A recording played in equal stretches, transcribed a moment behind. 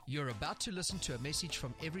You're about to listen to a message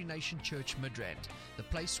from Every Nation Church Midrand, the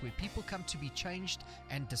place where people come to be changed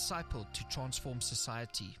and discipled to transform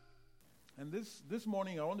society. And this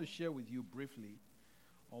morning I want to share with you briefly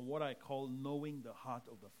on what I call knowing the heart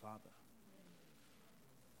of the Father.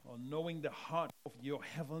 Or knowing the heart of your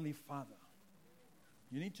Heavenly Father.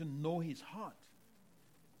 You need to know His heart.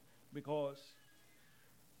 Because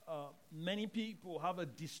many people have a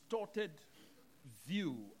distorted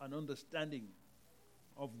view and understanding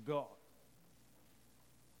of God.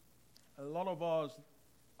 A lot of us,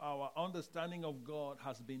 our understanding of God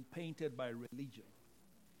has been painted by religion.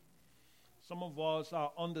 Some of us,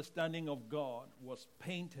 our understanding of God was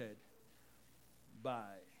painted by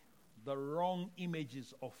the wrong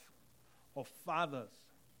images of fathers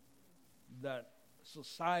that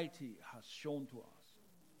society has shown to us.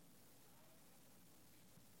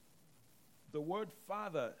 The word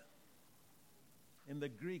father in the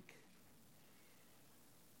Greek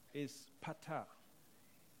is pater,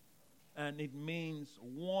 and it means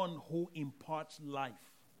one who imparts life.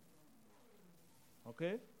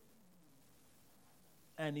 Okay?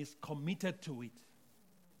 And is committed to it.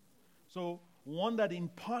 So, one that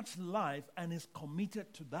imparts life and is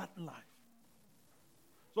committed to that life.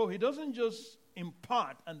 So, he doesn't just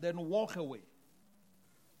impart and then walk away.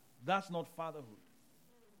 That's not fatherhood.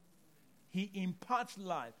 He imparts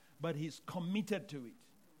life, but he's committed to it.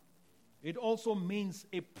 It also means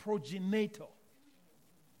a progenitor.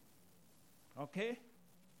 Okay?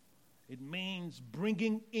 It means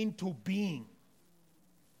bringing into being.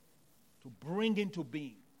 To bring into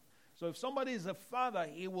being. So if somebody is a father,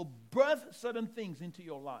 he will birth certain things into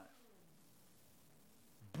your life.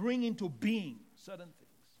 Bring into being certain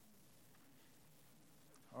things.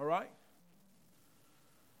 All right?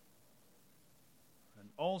 And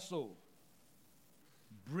also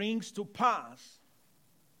brings to pass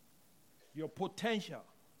your potential.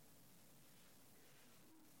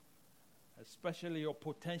 Especially your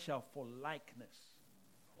potential for likeness.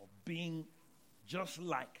 Or being just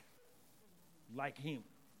like him.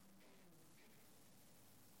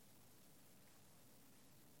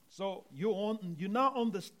 So you now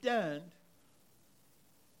understand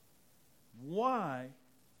why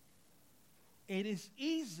it is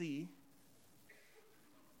easy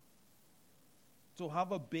to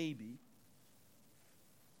have a baby.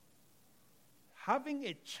 Having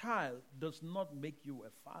a child does not make you a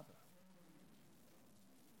father.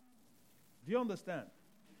 Do you understand?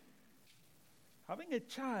 Having a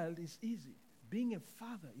child is easy. Being a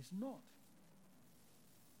father is not.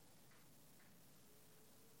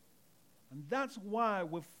 And that's why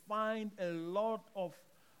we find a lot of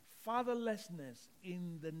fatherlessness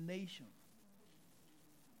in the nation.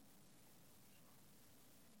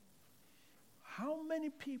 How many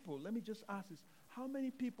people, let me just ask this, how many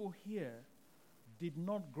people here did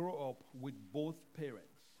not grow up with both parents?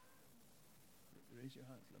 Raise your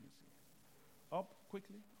hands, let me see. Up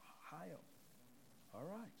quickly, high up. All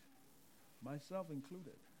right. Myself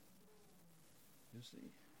included. You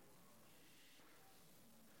see.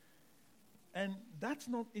 And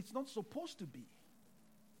it's not supposed to be.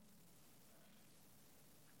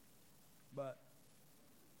 But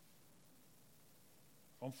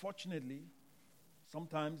unfortunately,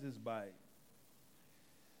 sometimes it's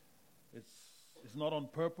not on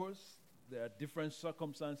purpose. There are different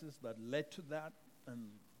circumstances that led to that, and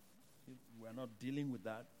we're not dealing with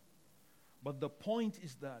that. But the point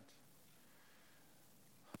is that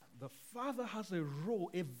the father has a role,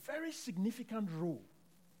 a very significant role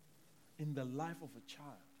in the life of a child.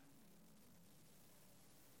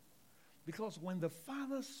 Because when the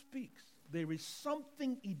father speaks, there is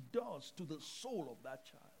something he does to the soul of that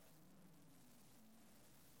child.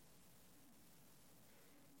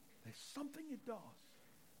 There's something it does.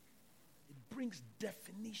 It brings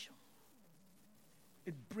definition.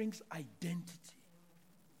 It brings identity.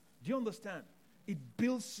 Do you understand? It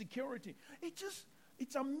builds security.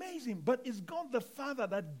 It's amazing. But it's God the Father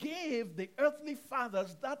that gave the earthly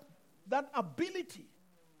fathers that ability.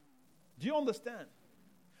 Do you understand?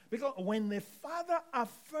 Because when the father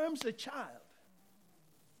affirms a child,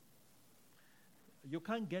 you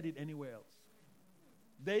can't get it anywhere else.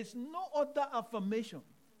 There is no other affirmation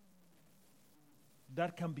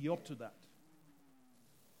that can be up to that.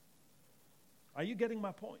 Are you getting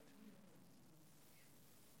my point?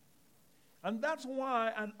 And that's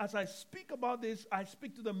why, and as I speak about this, I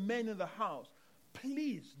speak to the men in the house.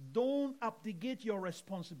 Please don't abdicate your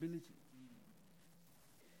responsibility.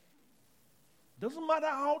 Doesn't matter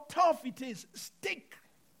how tough it is, stick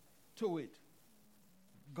to it.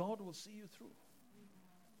 God will see you through.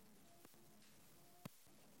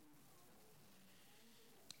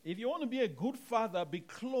 If you want to be a good father, be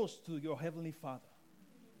close to your heavenly Father.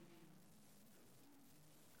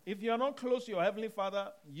 If you are not close to your heavenly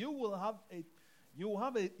Father, you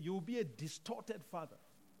will be a distorted father.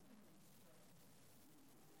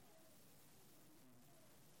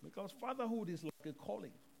 Because fatherhood is like a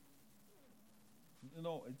calling. You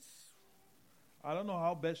know, I don't know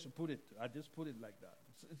how best to put it. I just put it like that.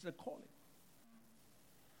 It's a calling.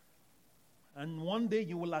 And one day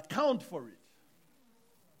you will account for it.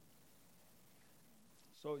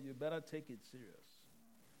 So you better take it serious.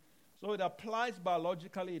 So it applies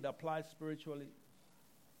biologically, it applies spiritually.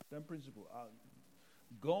 Same principle.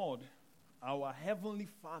 God, our heavenly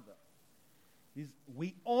Father,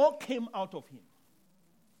 we all came out of Him.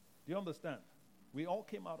 Do you understand? We all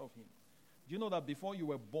came out of Him. Do you know that before you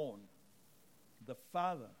were born, the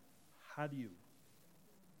Father had you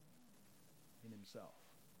in Himself?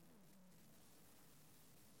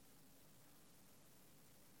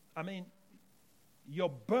 I mean, your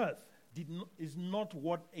birth is not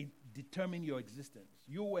what determined your existence.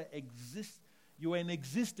 You were in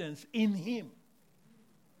existence in Him.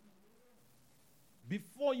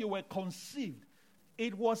 Before you were conceived,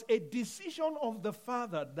 it was a decision of the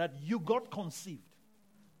Father that you got conceived.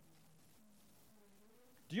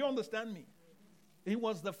 Do you understand me? It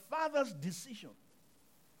was the Father's decision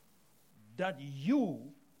that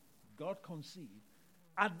you got conceived.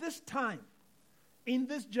 At this time, in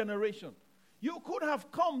this generation, you could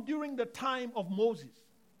have come during the time of Moses.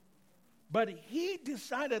 But He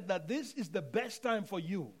decided that this is the best time for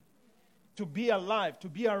you to be alive, to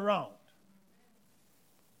be around.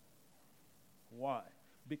 Why?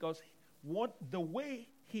 Because the way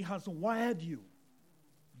He has wired you,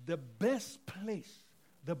 the best place,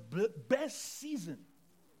 the best season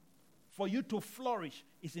for you to flourish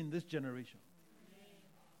is in this generation.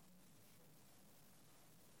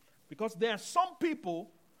 Because there are some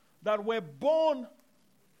people that were born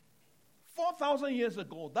 4,000 years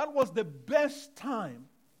ago. That was the best time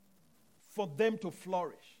for them to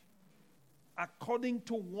flourish, according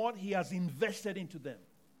to what He has invested into them.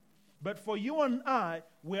 But for you and I,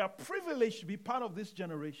 we are privileged to be part of this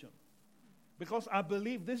generation. Because I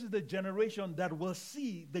believe this is the generation that will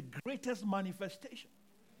see the greatest manifestation.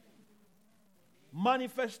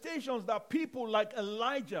 Manifestations that people like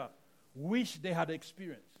Elijah wish they had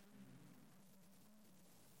experienced.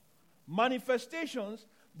 Manifestations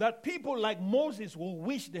that people like Moses will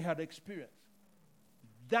wish they had experienced.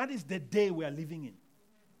 That is the day we are living in.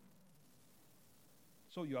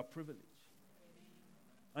 So you are privileged.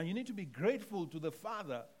 And you need to be grateful to the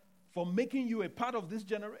Father for making you a part of this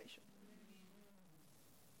generation.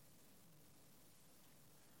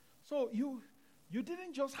 So you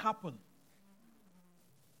didn't just happen.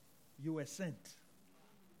 You were sent.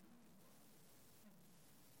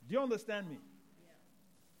 Do you understand me?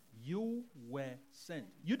 You were sent.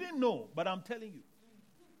 You didn't know, but I'm telling you.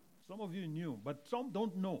 Some of you knew, but some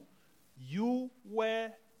don't know. You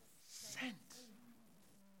were sent.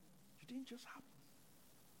 You didn't just happen.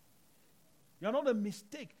 You're not a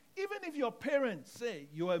mistake. Even if your parents say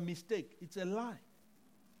you're a mistake, it's a lie.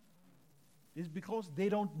 It's because they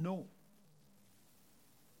don't know.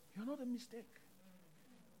 You're not a mistake.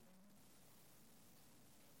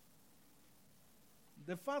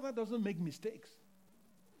 The Father doesn't make mistakes.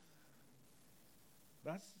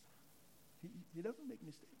 He doesn't make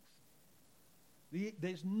mistakes.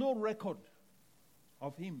 There's no record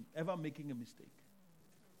of Him ever making a mistake.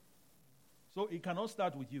 So it cannot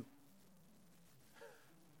start with you.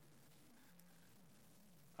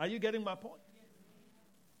 Are you getting my point?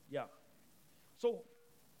 Yeah. So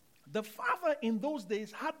the Father in those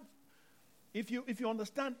days had, if you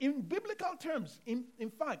understand, in biblical terms, in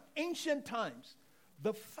fact, ancient times,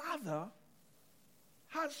 the Father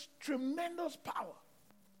has tremendous power.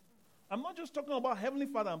 I'm not just talking about Heavenly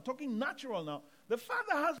Father, I'm talking natural now. The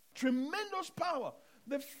Father has tremendous power.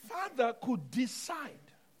 The Father could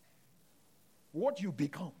decide what you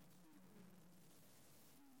become.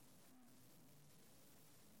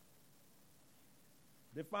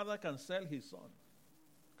 The Father can sell His Son,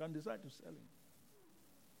 can decide to sell Him.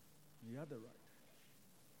 He had the right.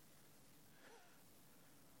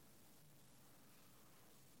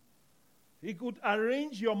 He could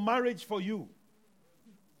arrange your marriage for you.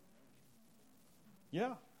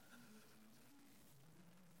 Yeah.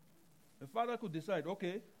 The Father could decide,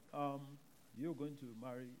 okay, you're going to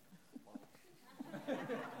marry.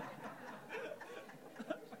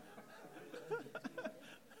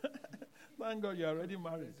 Thank God you're already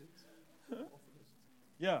married. Huh?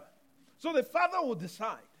 Yeah. So the Father will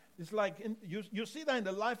decide. It's like, you see that in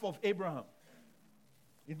the life of Abraham.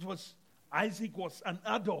 Isaac was an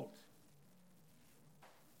adult.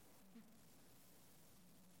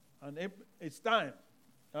 And it's time.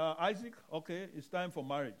 Isaac, okay, it's time for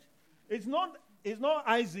marriage. It's not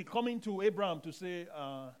Isaac coming to Abraham to say,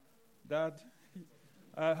 Dad,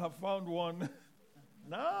 I have found one.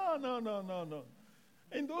 No.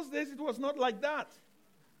 In those days, it was not like that.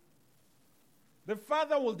 The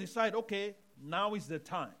father will decide, okay, now is the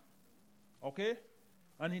time. Okay?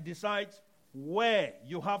 And he decides where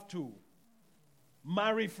you have to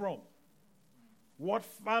marry from. What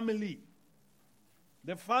family.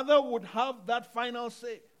 The father would have that final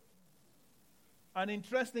say. And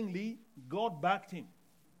interestingly, God backed him.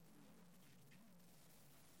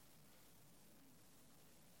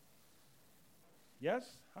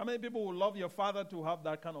 Yes? How many people would love your father to have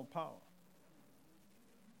that kind of power?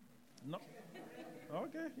 No?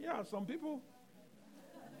 Okay, yeah, some people.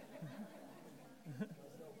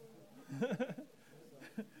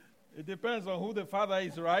 It depends on who the father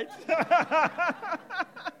is, right?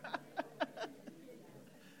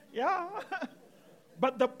 Yeah.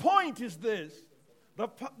 But the point is this.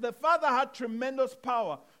 The father had tremendous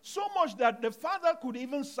power. So much that the father could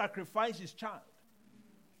even sacrifice his child.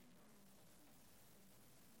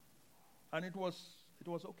 And it was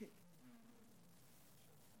okay.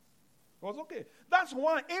 It was okay. That's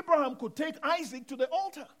why Abraham could take Isaac to the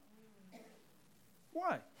altar.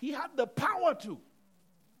 Why? He had the power to.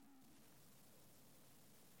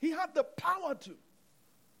 He had the power to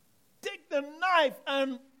take the knife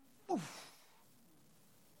and oof,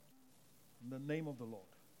 in the name of the Lord.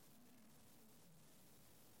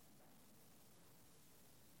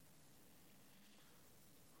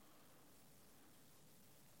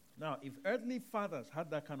 Now, if earthly fathers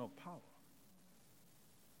had that kind of power,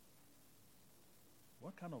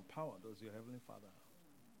 what kind of power does your heavenly Father have?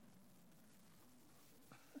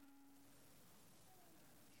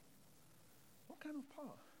 What kind of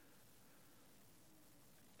power?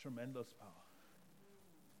 Tremendous power.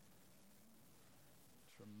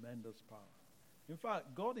 Tremendous power. In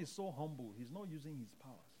fact, God is so humble, He's not using His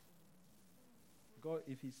powers. God,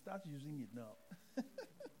 if He starts using it now,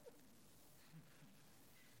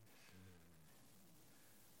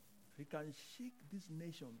 He can shake this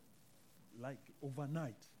nation like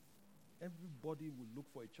overnight. Everybody will look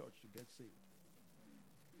for a church to get saved.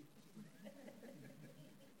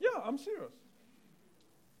 Yeah, I'm serious.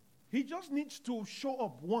 He just needs to show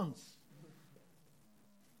up once.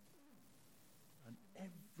 And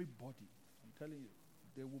everybody, I'm telling you,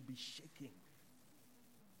 they will be shaking.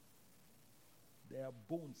 Their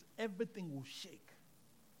bones, everything will shake.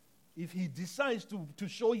 If he decides to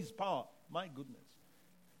show his power, my goodness.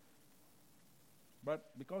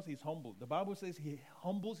 But because he's humble, the Bible says he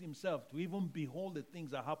humbles himself to even behold the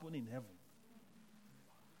things that happen in heaven.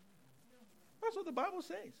 That's what the Bible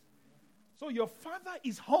says. So your father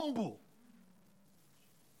is humble.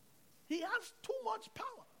 He has too much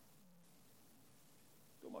power.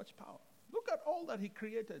 Too much power. Look at all that he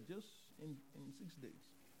created just in 6 days.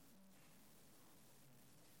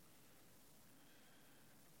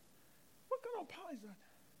 What kind of power is that?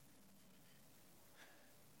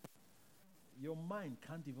 Your mind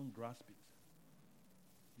can't even grasp it.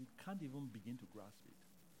 You can't even begin to grasp it.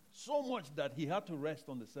 So much that he had to rest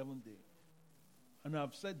on the seventh day. And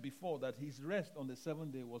I've said before that his rest on the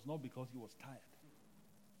seventh day was not because he was tired.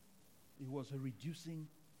 It was reducing,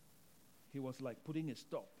 he was like putting a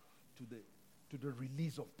stop to the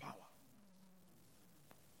release of power.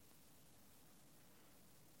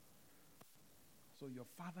 So your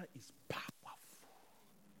father is powerful.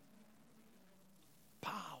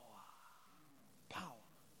 Power.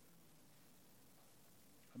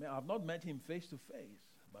 I mean, I've not met him face to face,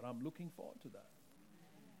 but I'm looking forward to that.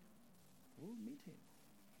 We'll meet him.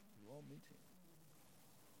 We'll all meet him.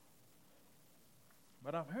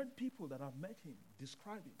 But I've heard people that have met him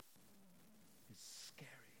describe him. He's scary.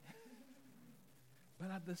 But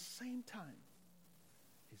at the same time,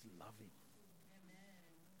 he's loving.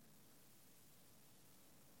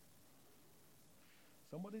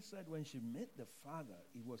 Somebody said when she met the father,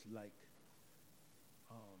 it was like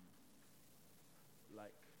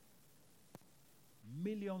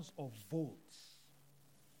millions of volts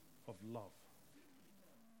of love.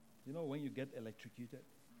 You know when you get electrocuted?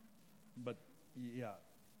 But yeah,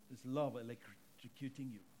 it's love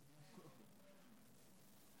electrocuting you.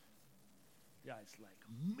 Yeah, it's like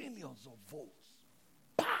millions of volts.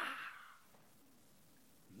 Bah!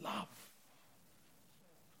 Love.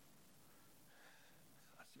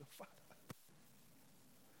 That's your father.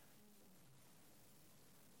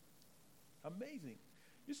 Amazing.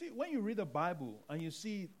 You see, when you read the Bible and you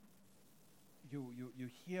see, you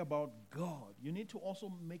hear about God, you need to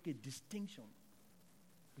also make a distinction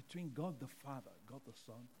between God the Father, God the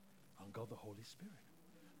Son, and God the Holy Spirit.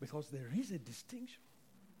 Because there is a distinction.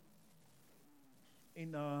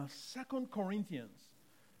 In 2 Corinthians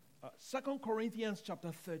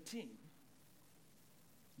chapter 13,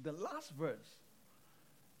 the last verse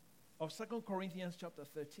of 2 Corinthians chapter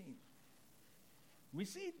 13, we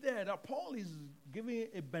see there that Paul is giving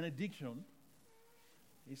a benediction.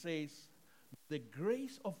 He says, the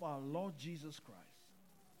grace of our Lord Jesus Christ.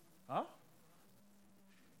 Huh?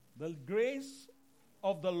 The grace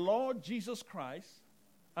of the Lord Jesus Christ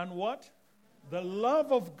and what? The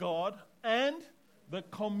love of God and the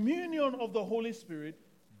communion of the Holy Spirit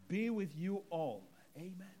be with you all.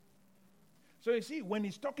 Amen. So you see, when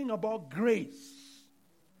he's talking about grace,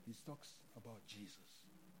 he talks about Jesus.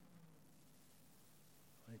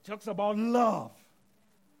 When he talks about love,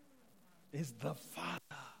 it's the Father.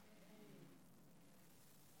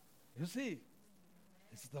 You see,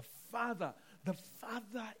 it's the Father. The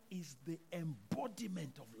Father is the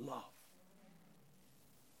embodiment of love.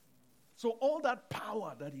 So all that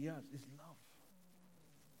power that he has is love.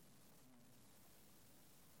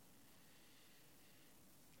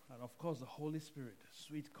 And of course, the Holy Spirit,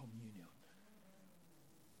 sweet communion,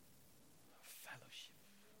 fellowship,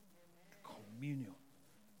 communion,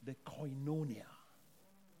 the koinonia.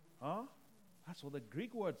 Huh? That's what the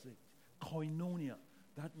Greek word says. Koinonia.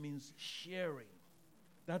 That means sharing.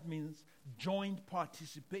 That means joint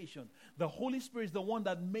participation. The Holy Spirit is the one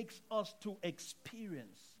that makes us to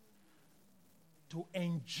experience, to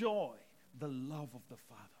enjoy the love of the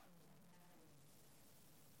Father.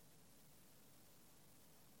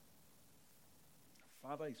 The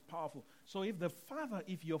Father is powerful. So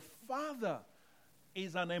if your Father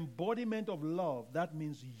is an embodiment of love, that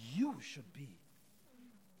means you should be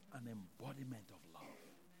an embodiment of love.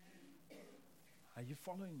 Are you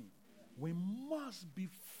following me? We must be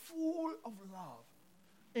full of love.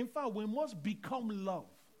 In fact, we must become love.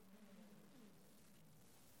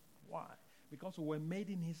 Why? Because we were made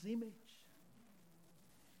in His image.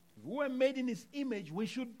 If we were made in His image, we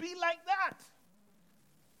should be like that.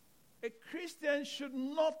 A Christian should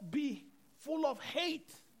not be full of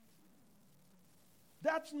hate.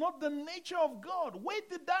 That's not the nature of God. Where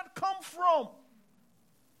did that come from?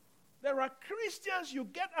 There are Christians you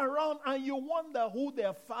get around and you wonder who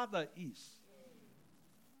their father is.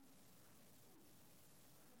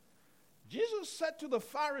 Jesus said to the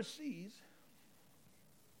Pharisees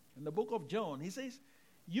in the book of John, He says,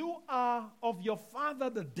 you are of your father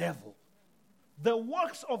the devil. The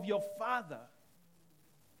works of your father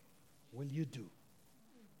will you do.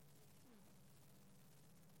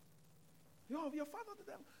 You are of your father the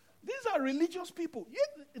devil. These are religious people.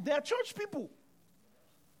 They are church people.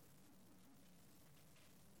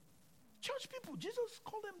 Church people. Jesus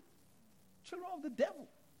called them children of the devil.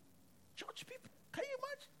 Church people. Can you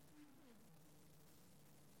imagine?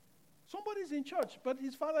 Somebody's in church, but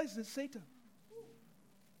his father is Satan.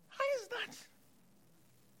 How is that?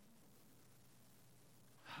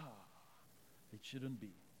 It shouldn't be.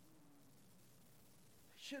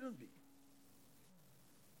 It shouldn't be.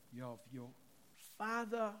 You're of your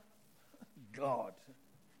Father God.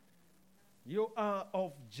 You are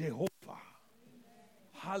of Jehovah.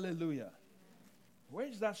 Hallelujah. Where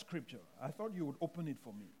is that scripture? I thought you would open it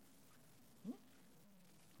for me.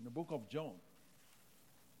 In the book of John.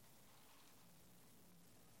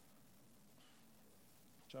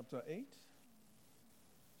 Chapter 8.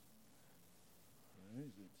 Where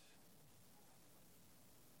is it?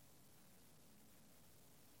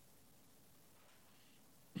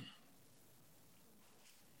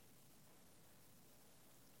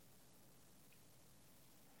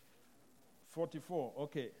 $44.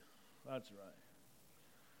 Okay, that's right.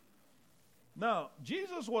 Now,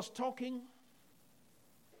 Jesus was talking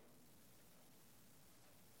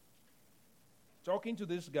to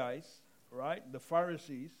these guys, right? The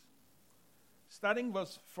Pharisees. Starting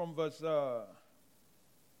from verse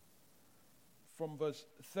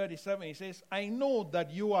 37, he says, I know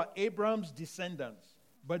that you are Abraham's descendants,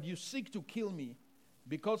 but you seek to kill me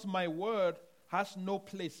because my word has no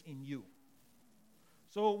place in you.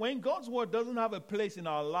 So when God's word doesn't have a place in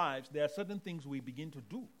our lives, there are certain things we begin to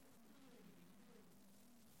do.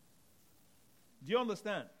 Do you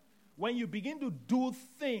understand? When you begin to do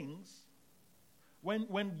things,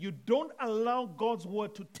 when you don't allow God's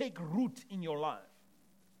word to take root in your life,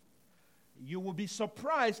 you will be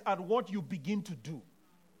surprised at what you begin to do.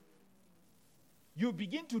 You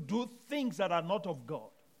begin to do things that are not of God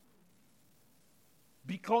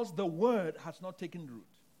because the word has not taken root.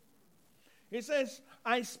 He says,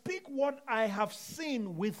 I speak what I have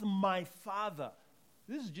seen with my Father.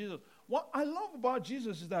 This is Jesus. What I love about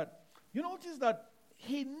Jesus is that, you notice that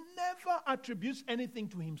he never attributes anything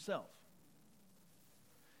to himself.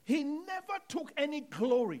 He never took any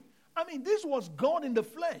glory. I mean, this was God in the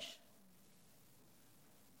flesh.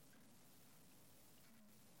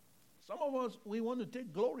 Some of us, we want to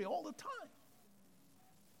take glory all the time.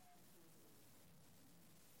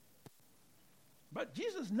 But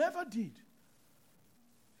Jesus never did.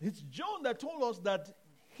 It's John that told us that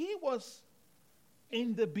he was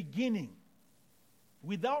in the beginning.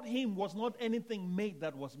 Without him was not anything made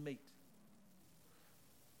that was made.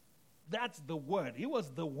 That's the Word. He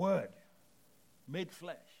was the Word made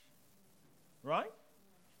flesh. Right?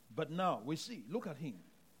 But now we see, look at him.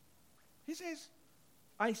 He says,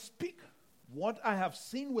 I speak what I have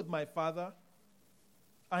seen with my Father,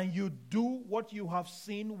 and you do what you have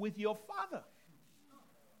seen with your father.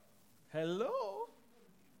 Hello?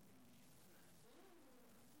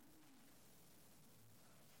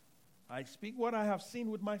 I speak what I have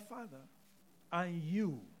seen with my Father, and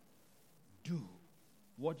you do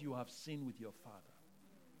what you have seen with your father.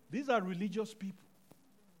 These are religious people,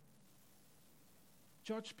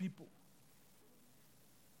 church people.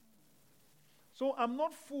 So I'm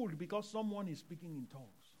not fooled because someone is speaking in tongues.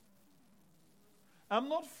 I'm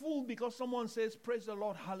not fooled because someone says, praise the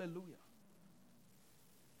Lord, hallelujah.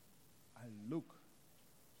 I look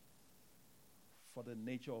for the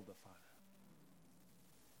nature of the Father.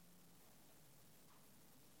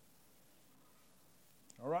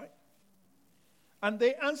 All right? And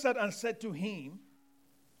they answered and said to him,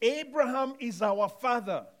 Abraham is our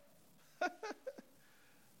father.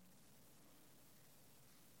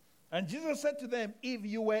 And Jesus said to them, if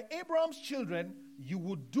you were Abraham's children, you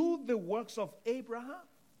would do the works of Abraham.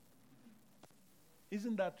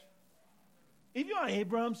 Isn't that? If you are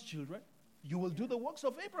Abraham's children, you will do the works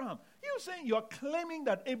of Abraham. You're saying you're claiming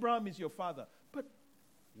that Abraham is your father. But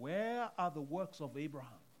where are the works of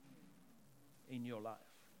Abraham in your life?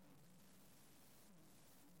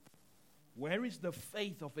 Where is the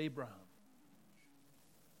faith of Abraham?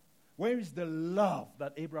 Where is the love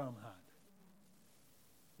that Abraham had?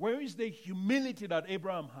 Where is the humility that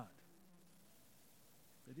Abraham had?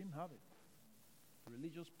 They didn't have it.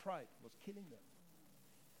 Religious pride was killing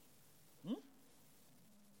them.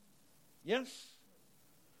 Yes?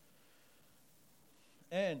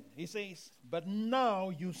 And he says, but now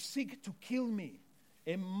you seek to kill me,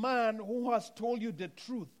 a man who has told you the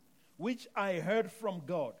truth, which I heard from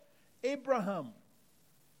God. Abraham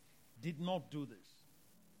did not do this.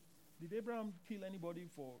 Did Abraham kill anybody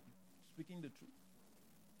for speaking the truth?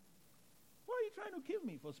 Why are you trying to kill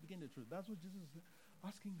me for speaking the truth? That's what Jesus is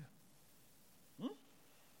asking them.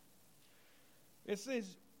 It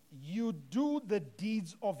says, you do the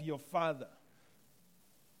deeds of your father.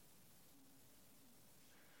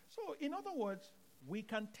 So, in other words, we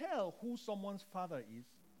can tell who someone's father is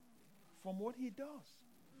from what he does.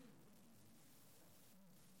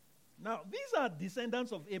 Now, these are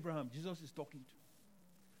descendants of Abraham Jesus is talking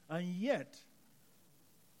to. And yet,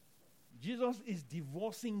 Jesus is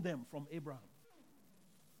divorcing them from Abraham.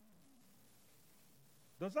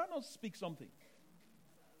 Does that not speak something?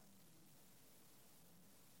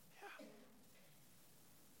 Yeah.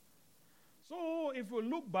 So, if we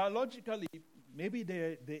look biologically, maybe they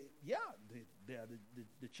are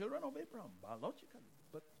the children of Abraham, biologically.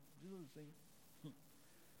 But Jesus is saying,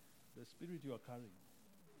 the spirit you are carrying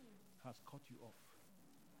has cut you off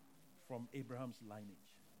from Abraham's lineage.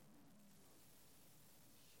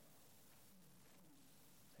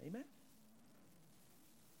 Amen?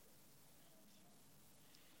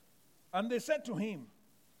 And they said to him,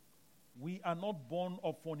 we are not born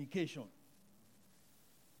of fornication.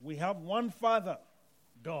 We have one Father,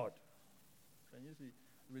 God. Can you see?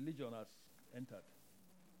 Religion has entered.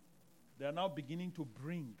 They are now beginning to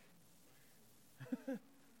bring.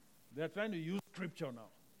 They are trying to use scripture now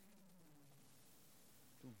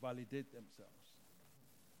to validate themselves.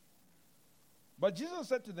 But Jesus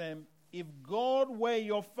said to them, if God were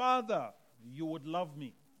your father, you would love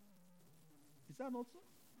me. Is that not so?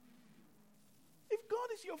 If God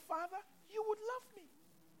is your father, you would love me.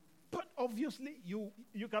 But obviously,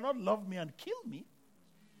 you cannot love me and kill me.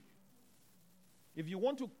 If you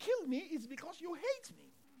want to kill me, it's because you hate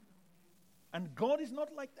me. And God is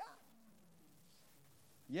not like that.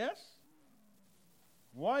 Yes?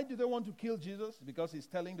 Why do they want to kill Jesus? Because he's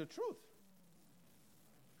telling the truth.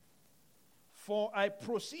 For I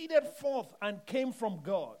proceeded forth and came from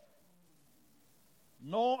God.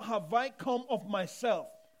 Nor have I come of myself,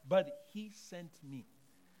 but he sent me.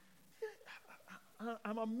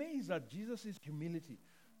 I'm amazed at Jesus' humility.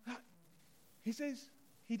 He says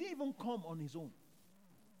he didn't even come on his own.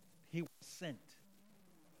 He was sent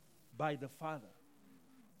by the Father.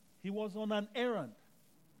 He was on an errand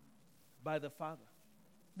by the Father.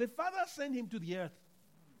 The Father sent him to the earth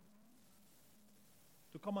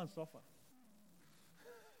to come and suffer.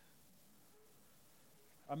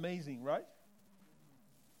 Amazing, right?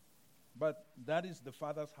 But that is the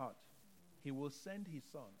Father's heart. He will send his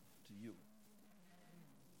Son to you.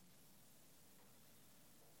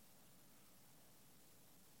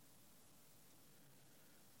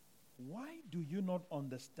 Why do you not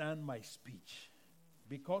understand my speech?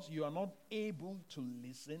 Because you are not able to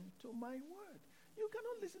listen to my word. You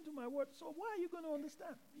cannot listen to my word, so why are you going to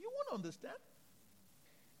understand? You won't understand.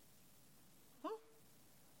 Huh?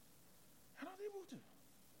 You're not able to.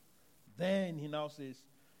 Then he now says,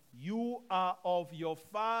 you are of your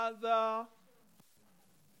father.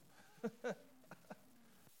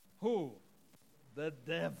 Who? The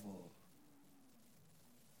devil.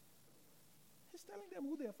 He's telling them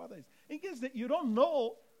who their father is. In case that you don't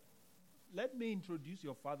know, let me introduce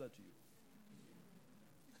your father to you.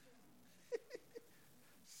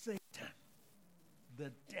 Satan,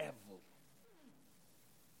 the devil,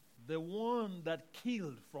 the one that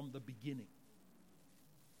killed from the beginning.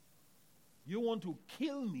 You want to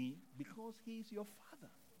kill me because he is your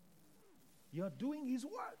father. You're doing his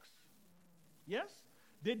works. Yes?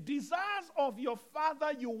 The desires of your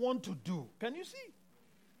father you want to do. Can you see?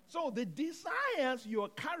 So the desires you're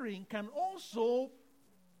carrying can also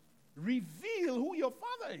reveal who your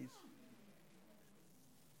father is.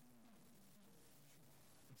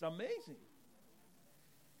 It's amazing.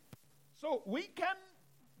 So we can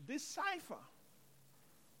decipher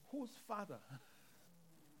whose father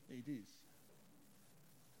it is.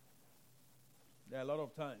 There are a lot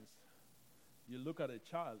of times you look at a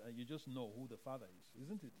child and you just know who the father is,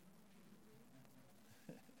 isn't it?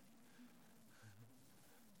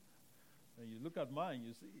 And you look at mine,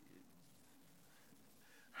 you see.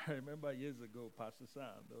 I remember years ago, Pastor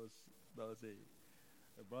Sam, there was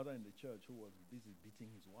a brother in the church who was busy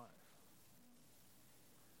beating his wife.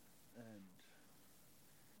 And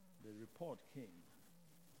the report came,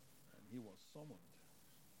 and he was summoned.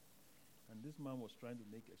 And this man was trying to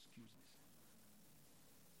make excuses.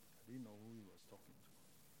 I didn't know who he was talking to.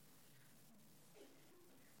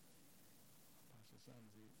 Pastor Sam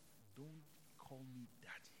said, don't call me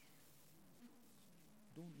daddy.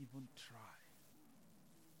 Don't even try.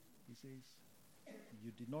 He says,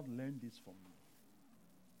 you did not learn this from me.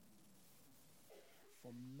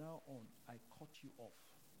 From now on, I cut you off.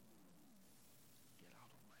 Get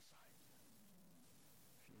out of my sight.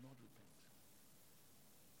 If you'll not repent.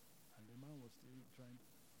 And the man was still trying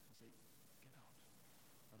to say, get out.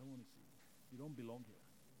 I don't want to see you. You don't belong here.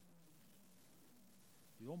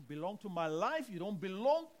 You don't belong to my life. You don't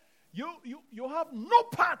belong. You have no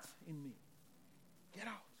part in me. Get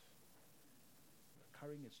out. You're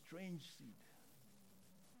carrying a strange seed.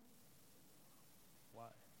 Why?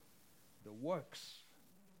 The works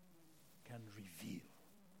can reveal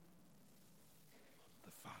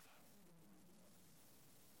the Father.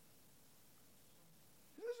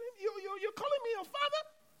 You're calling me your father?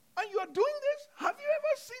 And you are doing this? Have you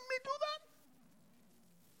ever seen me do that?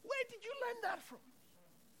 Where did you learn that from?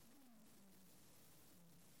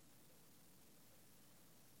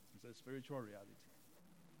 It's a spiritual reality.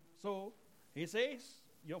 So, he says,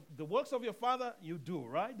 the works of your father you do,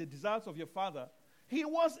 right? The desires of your father. He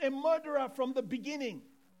was a murderer from the beginning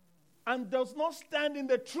and does not stand in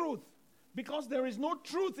the truth because there is no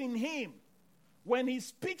truth in him. When he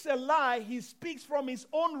speaks a lie, he speaks from his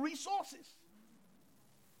own resources.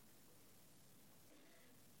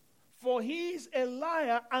 For he is a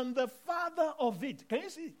liar and the father of it. Can you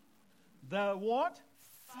see? The what?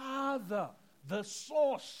 Father. The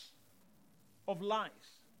source of lies.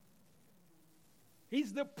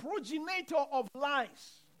 He's the progenitor of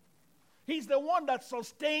lies. He's the one that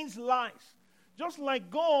sustains lies. Just like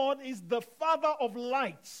God is the father of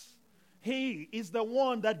lights. He is the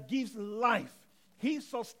one that gives life. He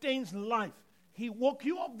sustains life. He woke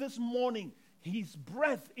you up this morning. His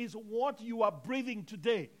breath is what you are breathing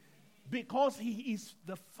today because he is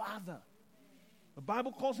the Father. The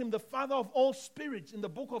Bible calls him the Father of all spirits in the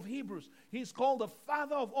book of Hebrews. He's called the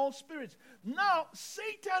Father of all spirits. Now,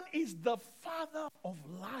 Satan is the father of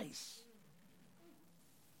lies.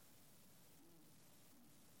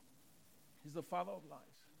 He's the father of lies.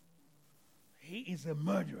 He is a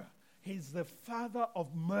murderer. He's the father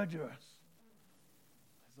of murderers.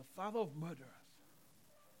 He's the father of murderers.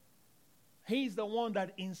 He's the one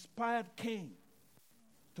that inspired Cain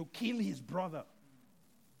to kill his brother.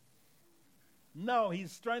 Now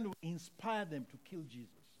he's trying to inspire them to kill Jesus.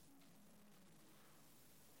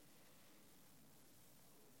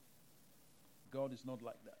 God is not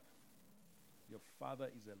like that. Your Father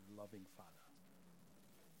is a loving Father.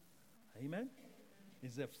 Amen?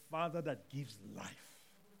 He's a Father that gives life.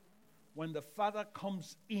 When the Father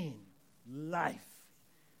comes in, life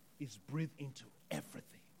is breathed into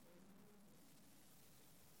everything.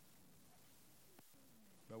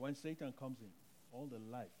 But when Satan comes in, all the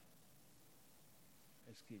life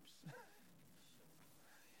escapes.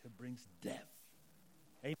 It brings death.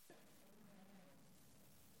 Amen.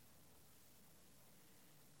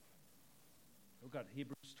 Look at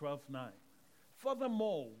Hebrews 12:9.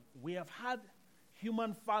 Furthermore, we have had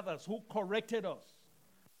human fathers who corrected us,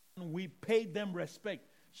 and we paid them respect.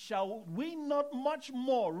 Shall we not much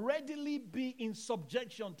more readily be in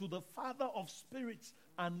subjection to the Father of spirits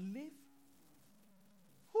and live?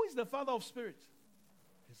 Who is the Father of spirits?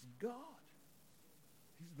 It's God.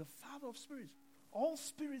 He's the Father of spirits. All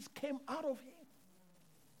spirits came out of him.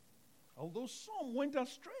 Although some went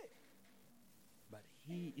astray, but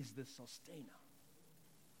he is the sustainer.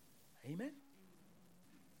 Amen?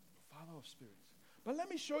 Father of spirits. But let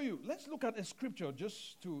me show you. Let's look at a scripture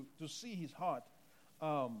just to see his heart.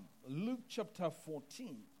 Luke chapter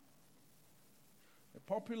 14. A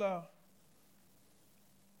popular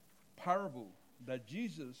parable that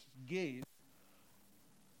Jesus gave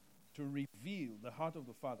to reveal the heart of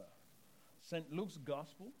the Father. St. Luke's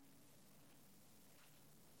Gospel.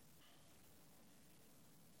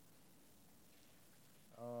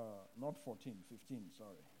 Not 14, 15, sorry.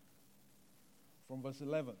 From verse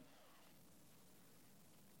 11.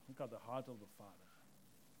 Look at the heart of the Father.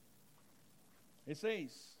 It says,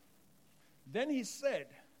 then he said,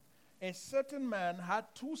 a certain man had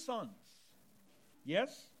 2 sons.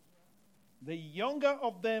 Yes? The younger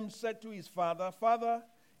of them said to his father, Father,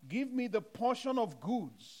 give me the portion of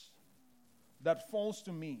goods that falls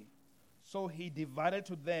to me. So he divided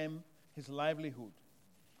to them his livelihood.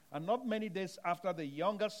 And not many days after, the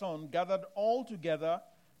younger son gathered all together,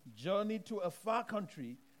 journeyed to a far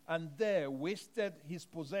country, and there wasted his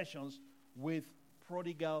possessions with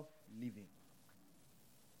prodigal living.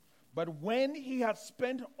 But when he had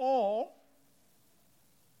spent all,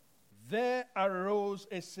 there arose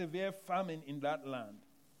a severe famine in that land,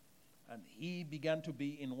 and he began to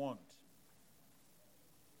be in want.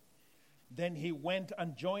 Then he went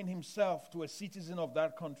and joined himself to a citizen of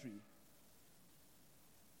that country,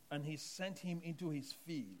 and he sent him into his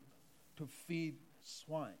field to feed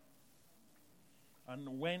swine.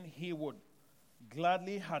 And when he would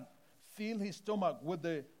gladly had filled his stomach with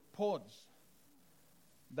the pods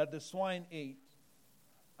that the swine ate,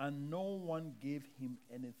 and no one gave him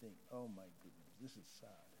anything. Oh my goodness, this is sad.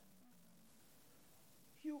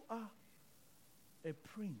 You are a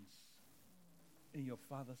prince in your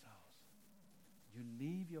father's house. You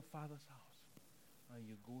leave your father's house and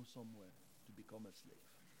you go somewhere to become a slave.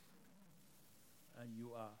 And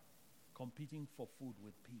you are competing for food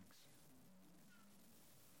with pigs.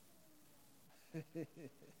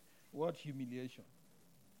 What humiliation.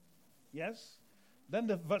 Yes? Then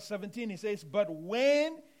the verse 17, he says, but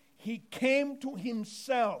when he came to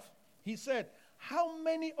himself, he said, how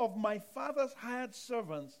many of my father's hired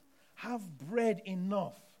servants have bread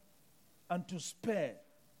enough and to spare,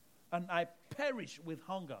 and I perish with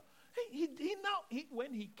hunger?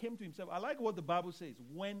 When he came to himself, I like what the Bible says,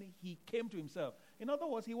 when he came to himself. In other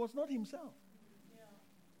words, he was not himself. Yeah.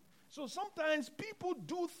 So sometimes people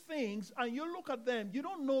do things and you look at them, you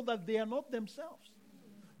don't know that they are not themselves.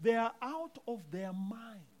 They are out of their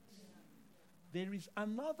minds. There is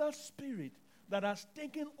another spirit that has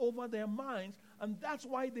taken over their minds, and that's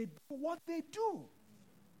why they do what they do.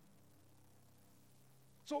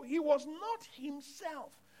 So he was not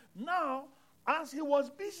himself. Now, as he was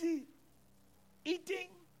busy eating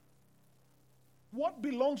what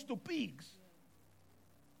belongs to pigs,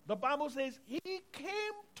 the Bible says he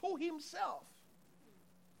came to himself.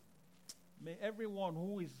 May everyone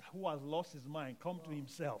who has lost his mind come to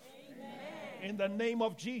himself. Amen. In the name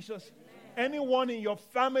of Jesus. Amen. Anyone in your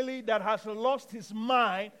family that has lost his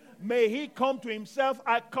mind, may he come to himself.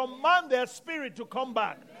 I command their spirit to come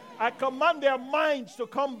back. Amen. I command their minds to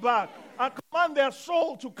come back. I command their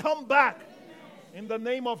soul to come back. Amen. In the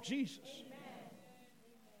name of Jesus. Amen.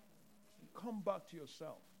 Come back to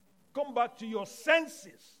yourself. Come back to your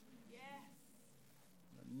senses. Yes.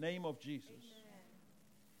 In the name of Jesus. Amen.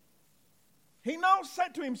 He now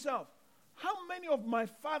said to himself, how many of my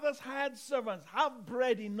father's hired servants have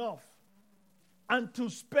bread enough and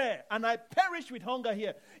to spare, and I perish with hunger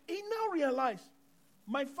here? He now realized,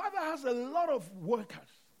 my father has a lot of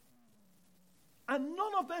workers, and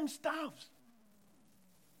none of them starves.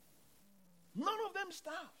 None of them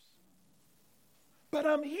starves. But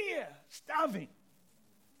I'm here starving.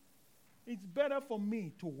 It's better for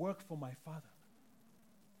me to work for my father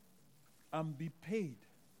and be paid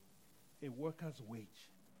a worker's wage.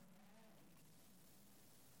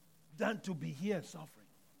 than to be here suffering.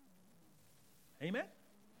 Amen?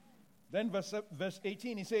 Then verse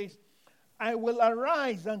 18, he says, I will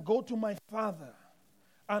arise and go to my father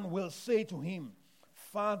and will say to him,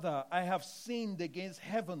 Father, I have sinned against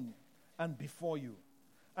heaven and before you,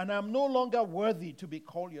 and I am no longer worthy to be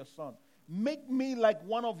called your son. Make me like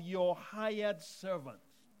one of your hired servants.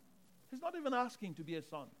 He's not even asking to be a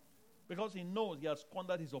son because he knows he has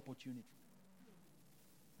squandered his opportunity.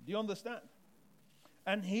 Do you understand?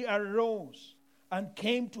 And he arose and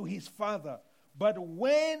came to his father. But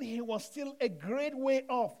when he was still a great way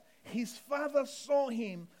off, his father saw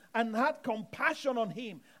him and had compassion on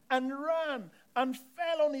him and ran and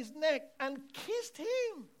fell on his neck and kissed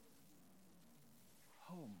him.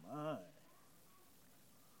 Oh my.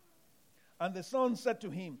 And the son said to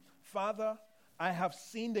him, Father, I have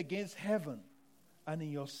sinned against heaven and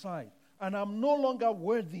in your sight, and I'm no longer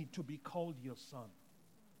worthy to be called your son.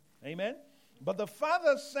 Amen? But the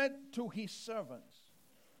father said to his servants,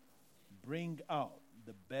 bring out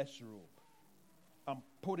the best robe and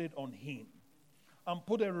put it on him, and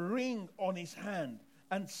put a ring on his hand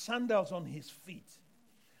and sandals on his feet,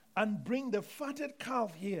 and bring the fatted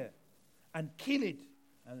calf here and kill it,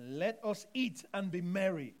 and let us eat and be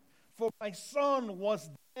merry. For my son was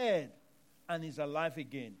dead and is alive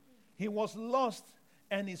again. He was lost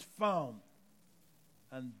and is found.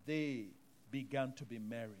 And they began to be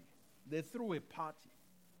merry. They threw a party.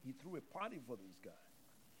 He threw a party for this guy.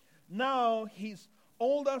 Now his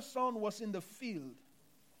older son was in the field.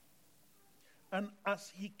 And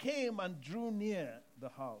as he came and drew near the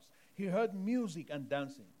house, he heard music and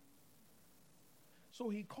dancing. So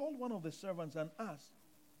he called one of the servants and asked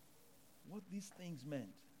what these things meant.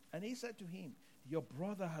 And he said to him, your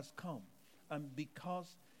brother has come, and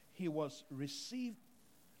because he was received,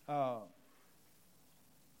 has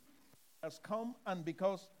come, and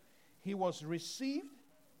because he was received.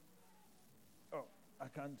 Oh, I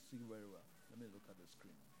can't see very well. Let me look at the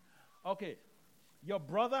screen. Okay, your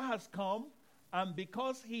brother has come, and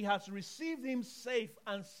because he has received him safe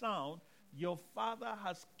and sound, your father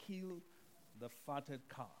has killed the fatted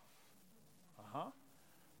calf.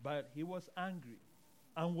 But he was angry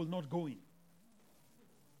and will not go in.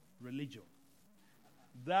 Religion.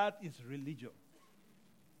 That is religion.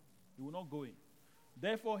 He will not go in.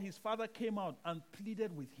 Therefore, his father came out and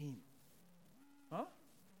pleaded with him.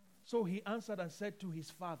 So he answered and said to his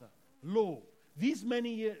father, Lo, these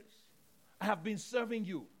many years I have been serving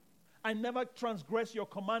you. I never transgressed your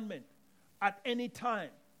commandment at any time.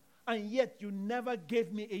 And yet you never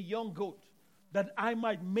gave me a young goat that I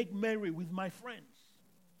might make merry with my friends.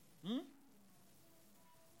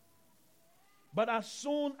 But as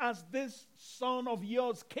soon as this son of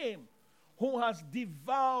yours came, who has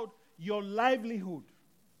devoured your livelihood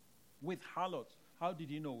with harlots. How did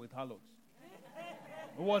you know with harlots?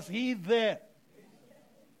 Was he there?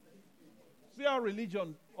 See how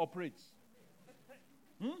religion operates.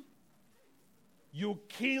 You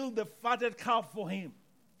killed the fatted calf for him.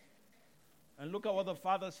 And look at what the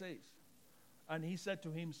father says. And he said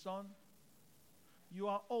to him, Son, you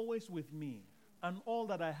are always with me, and all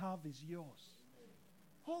that I have is yours.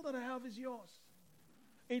 All that I have is yours.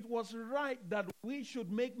 It was right that we should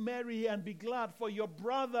make merry and be glad, for your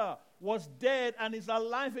brother was dead and is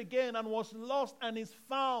alive again, and was lost and is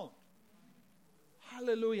found.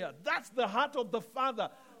 Hallelujah. That's the heart of the Father.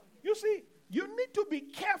 You see, you need to be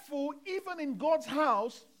careful even in God's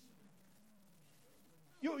house.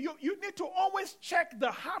 You need to always check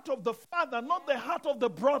the heart of the Father, not the heart of the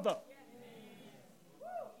brother.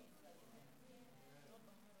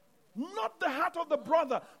 Not the heart of the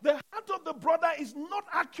brother. The heart of the brother is not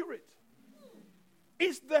accurate.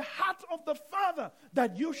 It's the heart of the Father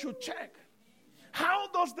that you should check. How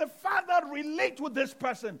does the Father relate with this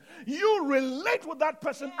person? You relate with that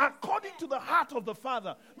person according to the heart of the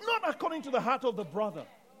Father, not according to the heart of the brother.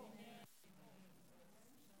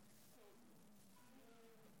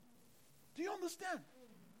 Do you understand?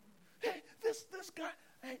 Hey, this guy,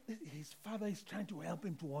 his father is trying to help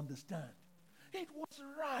him to understand. It was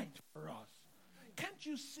right for us. Can't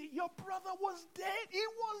you see? Your brother was dead. He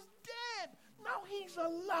was dead. Now he's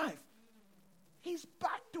alive. He's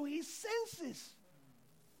back to his senses.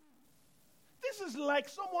 This is like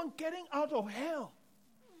someone getting out of hell.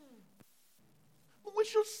 We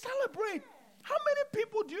should celebrate. How many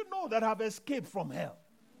people do you know that have escaped from hell?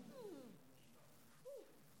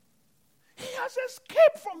 He has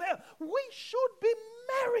escaped from hell. We should be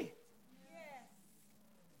merry.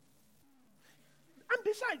 And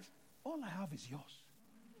besides, all I have is yours.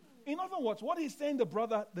 In other words, what he's saying, the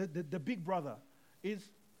brother, the big brother, is,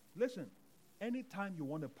 listen, anytime you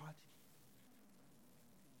want a party,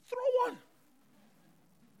 throw one.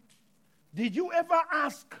 Did you ever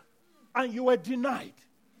ask and you were denied?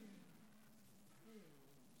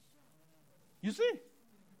 You see?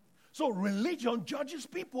 So religion judges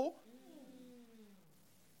people.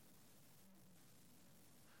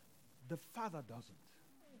 The Father doesn't.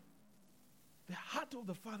 The heart of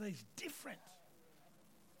the Father is different.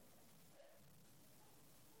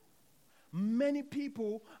 Many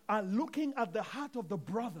people are looking at the heart of the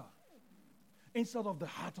brother instead of the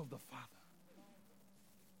heart of the Father.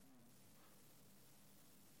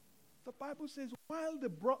 The Bible says while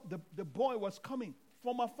the boy was coming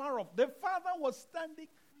from afar off, the father was standing.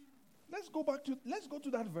 Let's go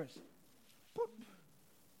to that verse.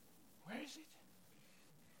 Where is it?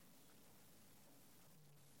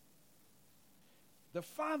 The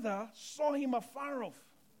father saw him afar off.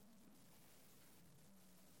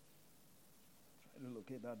 Try to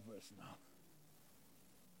locate that verse now.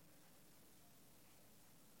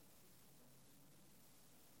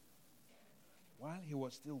 While he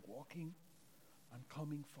was still walking and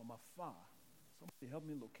coming from afar, somebody help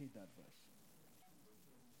me locate that verse.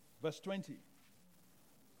 Verse 20.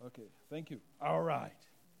 Okay, thank you. All right.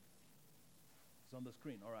 It's on the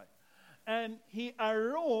screen, all right. And he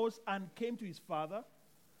arose and came to his father,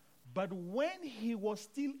 but when he was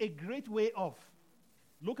still a great way off,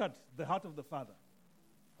 look at the heart of the father,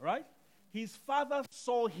 all right? His father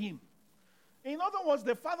saw him. In other words,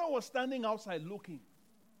 the father was standing outside looking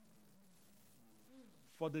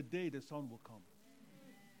for the day the son will come.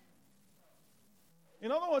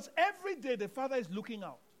 In other words, every day the father is looking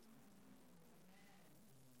out.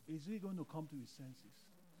 Is he going to come to his senses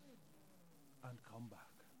and come back?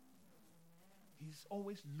 He's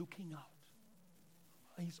always looking out.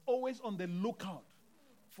 He's always on the lookout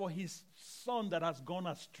for his son that has gone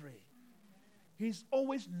astray. He's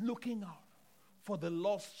always looking out for the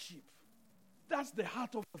lost sheep. That's the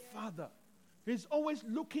heart of the Father. He's always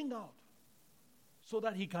looking out so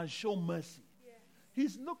that he can show mercy.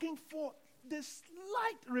 He's looking for the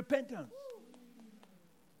slight repentance.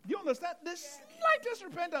 Do you understand? The slightest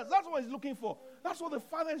repentance. That's what he's looking for. That's what the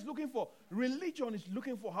Father is looking for. Religion is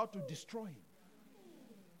looking for how to destroy him.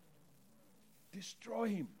 Destroy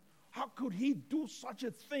him. How could he do such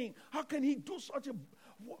a thing? How can he do such a...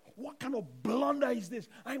 What kind of blunder is this?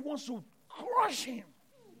 I want to crush him.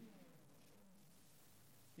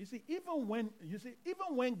 You see,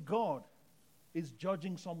 even when God is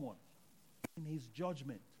judging someone, in his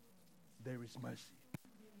judgment, there is mercy.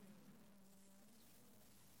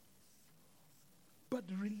 But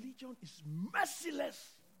religion is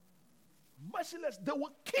merciless. Merciless. They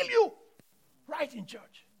will kill you right in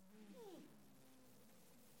church.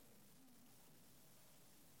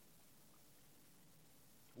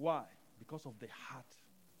 Why? Because of the heart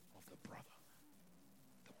of the brother.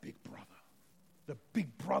 The big brother. The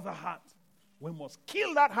big brother heart. We must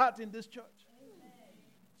kill that heart in this church.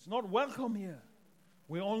 It's not welcome here.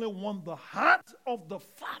 We only want the heart of the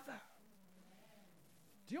Father.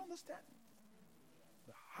 Do you understand?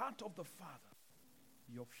 The heart of the Father.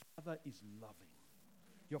 Your Father is loving.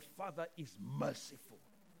 Your Father is merciful.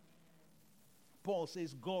 Paul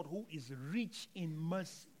says, God who is rich in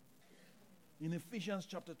mercy. In Ephesians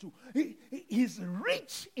chapter 2. He is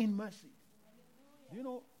rich in mercy. Do you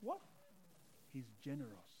know what? He's generous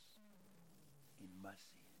in mercy.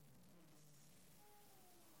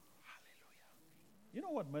 Hallelujah. You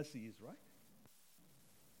know what mercy is, right?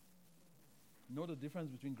 You know the difference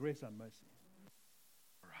between grace and mercy?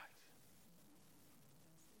 Right.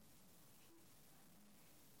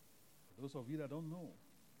 For those of you that don't know,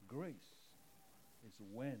 grace is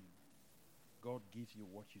when God gives you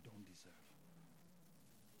what you don't deserve.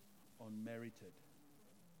 Unmerited.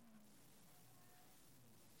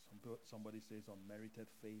 Somebody says unmerited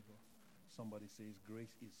favor. Somebody says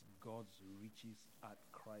grace is God's riches at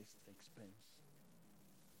Christ's expense.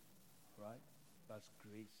 Right? That's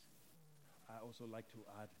grace. I also like to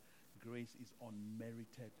add grace is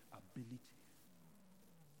unmerited ability.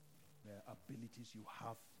 There are abilities you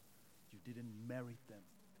have. You didn't merit them.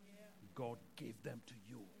 God gave them to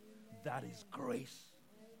you. That is grace.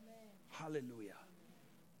 Hallelujah.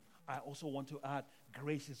 I also want to add,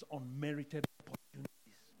 grace is unmerited opportunities.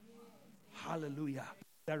 Hallelujah.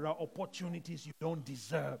 There are opportunities you don't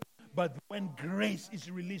deserve. But when grace is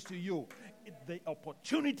released to you, the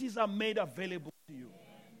opportunities are made available to you.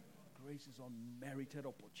 Grace is unmerited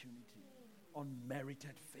opportunity.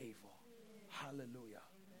 Unmerited favor. Hallelujah.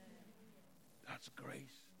 That's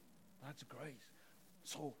grace. That's grace.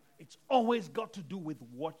 So it's always got to do with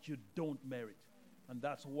what you don't merit. And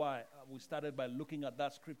that's why we started by looking at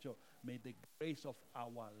that scripture. May the grace of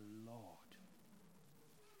our Lord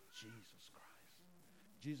Jesus Christ.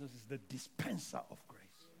 Jesus is the dispenser of grace.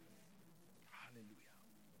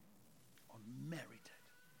 unmerited.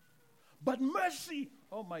 But mercy,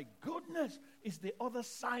 oh my goodness, is the other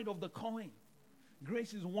side of the coin.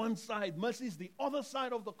 Grace is one side. Mercy is the other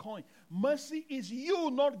side of the coin. Mercy is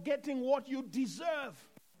you not getting what you deserve.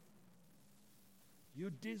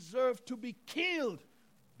 You deserve to be killed.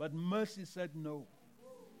 But mercy said no.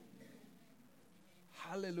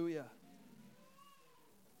 Hallelujah.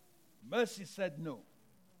 Mercy said no.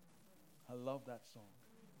 I love that song.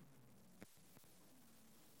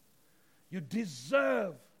 You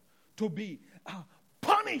deserve to be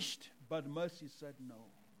punished, but mercy said no.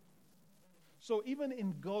 So even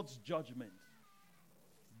in God's judgment,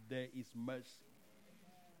 there is mercy.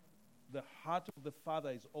 The heart of the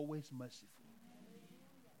Father is always merciful.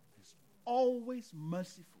 It's always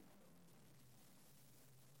merciful.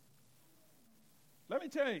 Let me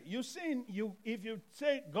tell you, if you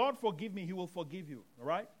say, God forgive me, He will forgive you, all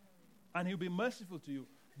right? And He'll be merciful to you.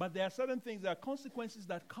 But there are certain things, there are consequences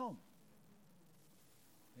that come.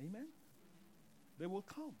 Amen? They will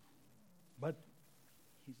come. But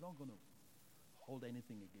He's not going to hold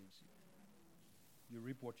anything against you. You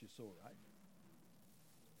reap what you sow, right?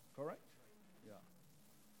 Correct? Yeah.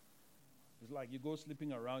 It's like you go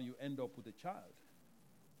sleeping around, you end up with a child.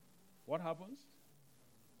 What happens?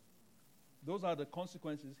 Those are the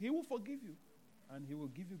consequences. He will forgive you, and He will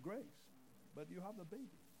give you grace. But you have the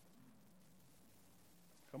baby.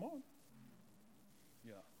 Come on.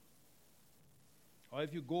 Yeah. Or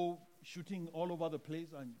if you go shooting all over the place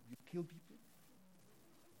and you kill people,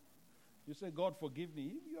 you say, God, forgive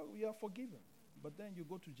me. You are forgiven. But then you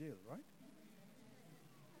go to jail, right?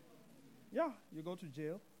 Yeah, you go to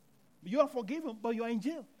jail. You are forgiven, but you are in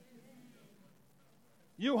jail.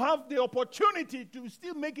 You have the opportunity to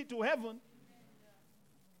still make it to heaven.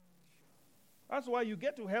 That's why you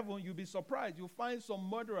get to heaven, you'll be surprised. You'll find some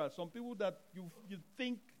murderers, some people that you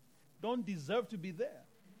think don't deserve to be there.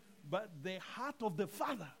 But the heart of the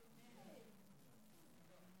Father,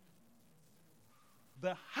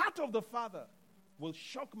 will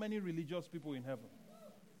shock many religious people in heaven.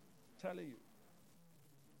 I'm telling you.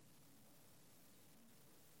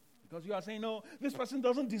 Because you are saying, no, this person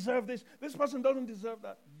doesn't deserve this. This person doesn't deserve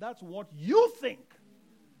that. That's what you think.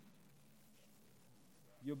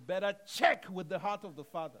 You better check with the heart of the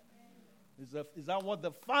Father. Is that what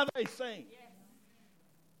the Father is saying? Yes.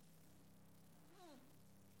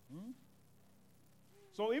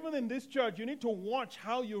 So even in this church, you need to watch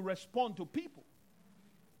how you respond to people.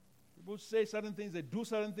 People say certain things, they do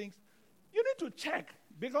certain things. You need to check,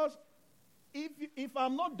 because if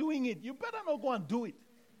I'm not doing it, you better not go and do it.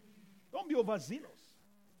 Don't be overzealous.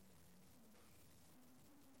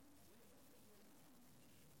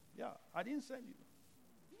 Yeah, I didn't send you.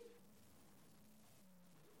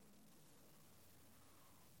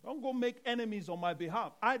 Don't go make enemies on my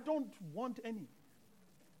behalf. I don't want any.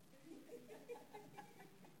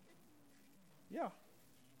 Yeah.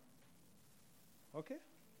 Okay?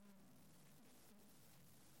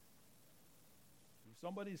 If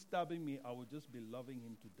somebody is stabbing me, I will just be loving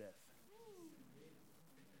him to death.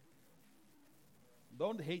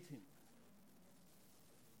 Don't hate him.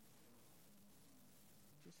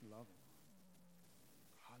 Just love him.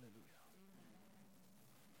 Hallelujah.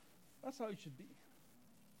 That's how it should be.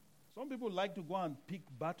 Some people like to go and pick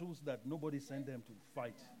battles that nobody sent them to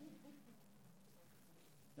fight.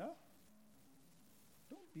 Yeah?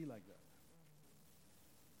 Don't be like that.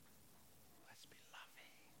 Let's be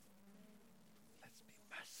loving. Let's be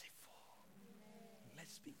merciful.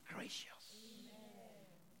 Let's be gracious.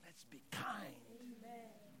 Let's be kind. Hallelujah.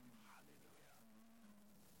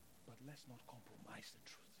 But let's not compromise the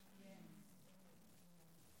truth.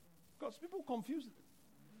 Because people confuse it.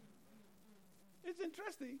 It's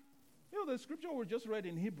interesting. You know, the scripture we just read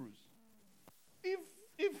in Hebrews. If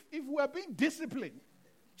we're being disciplined,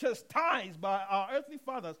 chastised by our earthly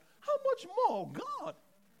fathers, how much more God?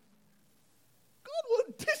 God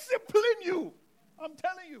will discipline you. I'm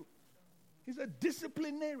telling you. He's a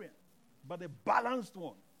disciplinarian, but a balanced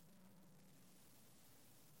one.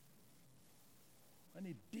 When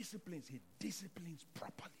He disciplines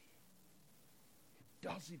properly. He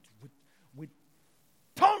does it with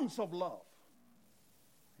tons of love.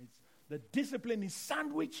 The discipline is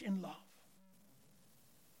sandwiched in love.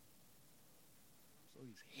 So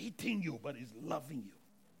He's hitting you, but He's loving you.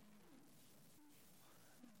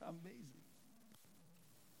 Amazing.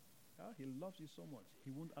 Yeah, He loves you so much,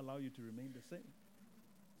 He won't allow you to remain the same.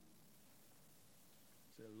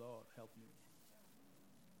 Say, Lord, help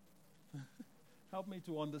me. Help me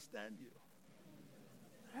to understand you.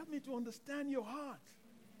 Help me to understand your heart.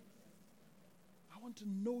 I want to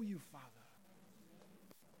know you, Father.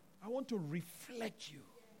 I want to reflect you.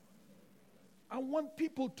 I want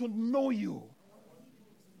people to know you.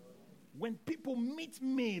 When people meet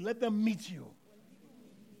me, let them meet you.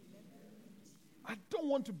 I don't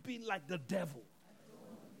want to be like the devil.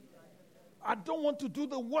 I don't want to do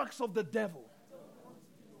the works of the devil.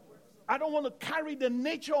 I don't want to carry the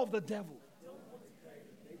nature of the devil.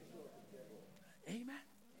 Amen.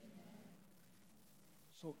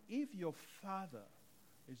 So if your Father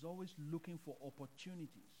is always looking for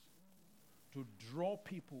opportunities to draw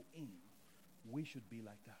people in, we should be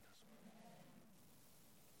like that as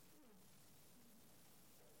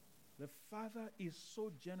well. The Father is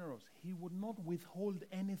so generous, He would not withhold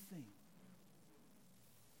anything.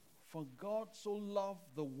 For God so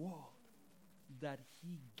loved the world that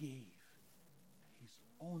He gave His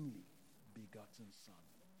only begotten Son.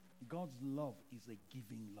 God's love is a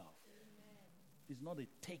giving love. It's not a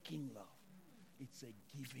taking love. It's a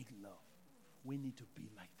giving love. We need to be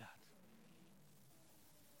like that.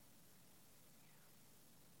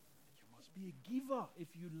 You must be a giver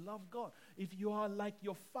if you love God. If you are like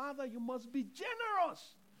your Father, you must be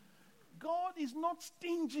generous. God is not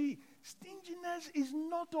stingy. Stinginess is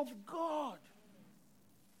not of God.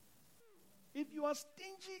 If you are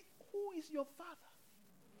stingy, who is your Father?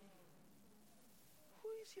 Who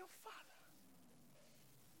is your Father?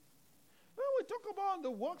 When we talk about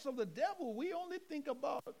the works of the devil, we only think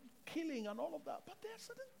about killing and all of that. But there are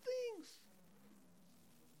certain things.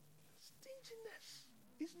 Stinginess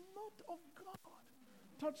is not of God.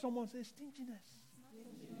 Touch someone, say stinginess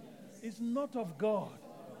is not of God.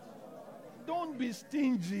 Don't be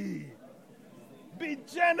stingy. Be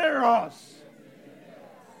generous.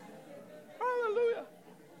 Hallelujah.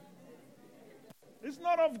 It's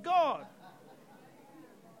not of God.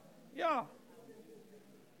 Yeah.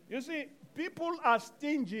 You see, people are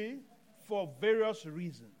stingy for various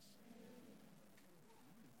reasons.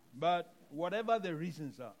 But whatever the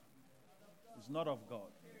reasons are, it's not of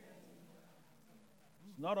God.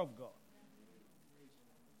 It's not of God.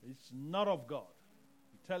 It's not of God.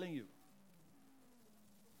 I'm telling you.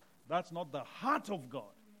 That's not the heart of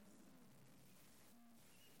God.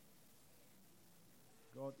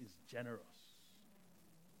 God is generous.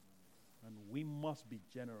 And we must be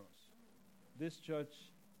generous. This church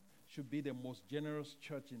should be the most generous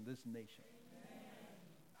church in this nation.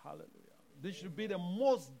 Hallelujah. This should be the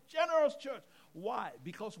most generous church. Why?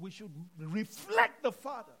 Because we should reflect the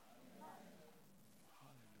Father.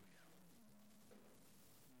 Hallelujah.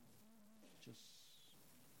 Just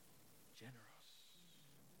generous.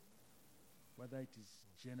 Whether it is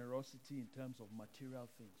generosity in terms of material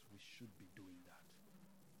things, we should be doing that.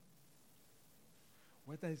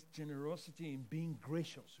 Whether it's generosity in being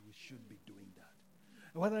gracious, we should be doing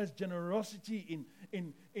that. Whether it's generosity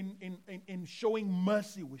in showing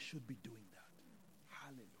mercy, we should be doing that.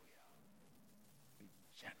 Hallelujah. Be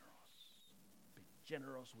generous. Be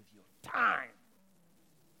generous with your time.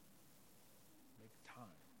 Make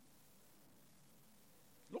time.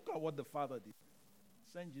 Look at what the Father did.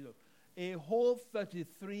 Send Jesus a whole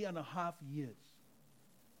 33 and a half years.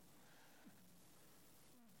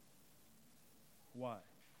 Why?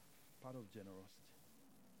 Part of generosity.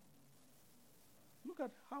 Look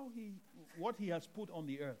at what he has put on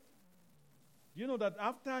the earth. You know that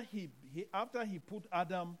after he put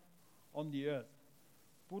Adam on the earth,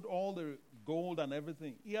 put all the gold and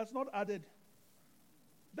everything, he has not added.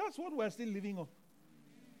 That's what we're still living on.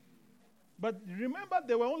 But remember,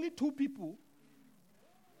 there were only 2 people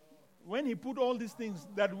when he put all these things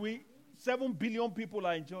that 7 billion people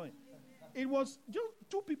are enjoying. It was just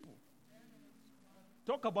 2 people.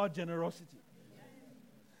 Talk about generosity.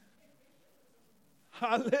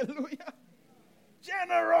 Hallelujah.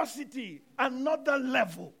 Generosity. Another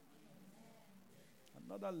level.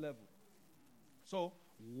 Another level. So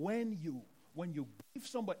when you give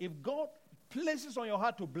somebody, if God places on your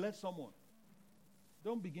heart to bless someone,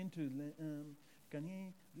 don't begin to can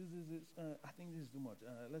he this I think this is too much.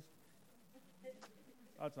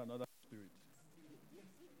 That's another spirit.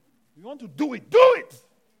 If you want to do it, do it.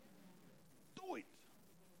 Do it.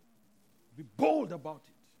 Be bold about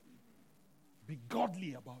it. Be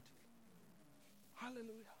godly about it.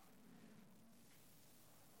 Hallelujah.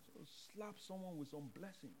 So slap someone with some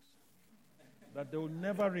blessings that they will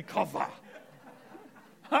never recover.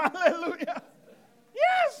 Hallelujah.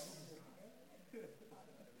 Yes.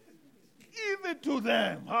 Give it to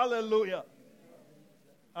them. Hallelujah.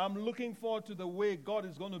 I'm looking forward to the way God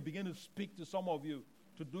is going to begin to speak to some of you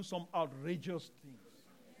to do some outrageous things.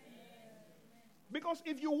 Because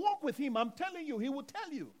if you walk with Him, I'm telling you, He will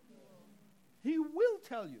tell you. He will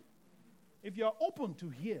tell you. If you are open to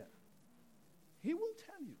hear, He will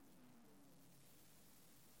tell you.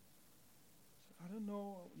 So I don't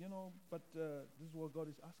know, but this is what God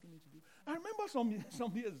is asking me to do. I remember some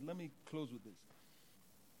years, let me close with this.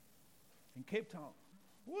 In Cape Town,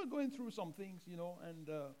 we were going through some things, and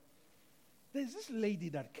there's this lady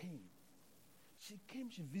that came. She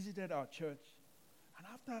visited our church, and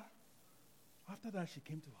after that, she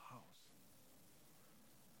came to our house.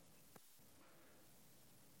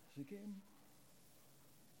 She came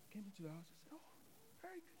into the house and said, "Oh,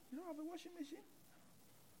 Eric, you don't have a washing machine?"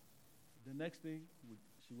 The next day,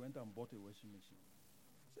 she went and bought a washing machine.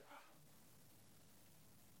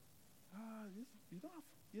 I said, you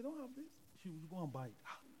don't have this? She would go and buy it.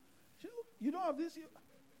 She said, "Look, you don't have this?"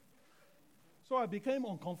 So I became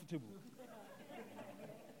uncomfortable.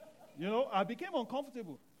 I became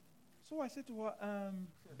uncomfortable. So I said to her,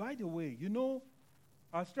 by the way,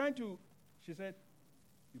 I was trying to, she said,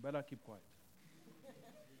 "You better keep quiet.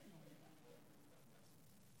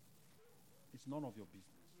 It's none of your business."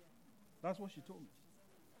 That's what she told me.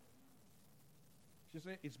 She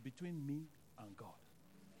said, "It's between me and God."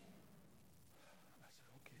 I said,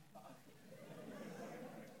 "Okay."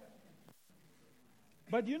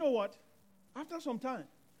 But you know what? After some time,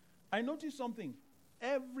 I noticed something.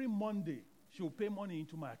 Every Monday, she will pay money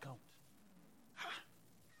into my account.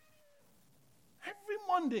 Every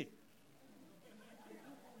Monday.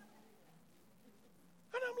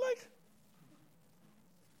 And I'm like,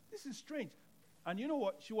 this is strange. And you know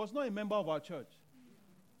what? She was not a member of our church.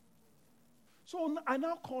 So I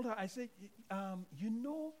now called her. I said, you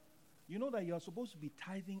know that you're supposed to be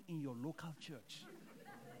tithing in your local church.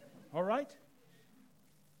 All right?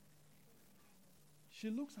 She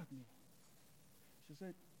looks at me. She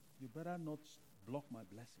said, "You better not block my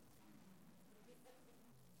blessing."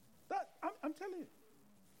 I'm telling you.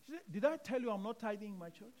 She said, "Did I tell you I'm not tithing in my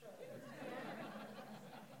church?"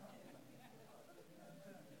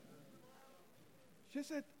 She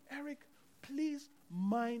said, "Eric, please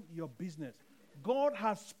mind your business. God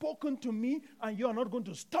has spoken to me, and you are not going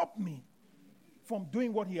to stop me from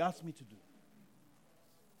doing what He asked me to do."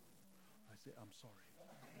 I said, "I'm sorry."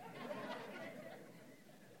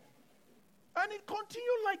 And it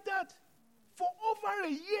continued like that for over a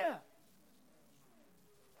year.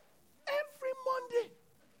 Every Monday.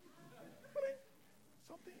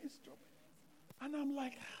 Something is dropping. And I'm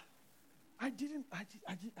like, I didn't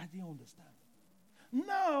understand.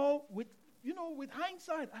 Now, with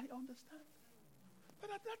hindsight, I understand.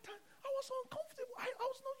 But at that time, I was so uncomfortable. I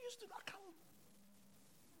was not used to that kind of.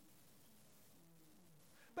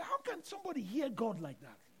 But how can somebody hear God like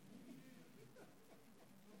that?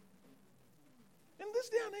 In this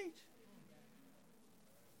day and age.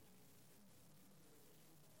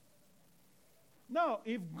 Now,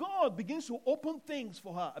 if God begins to open things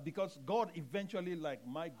for her, because God eventually,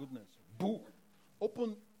 my goodness, boom,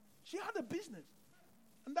 she had a business.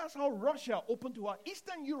 And that's how Russia opened to her.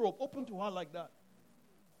 Eastern Europe opened to her like that.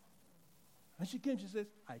 And she came, she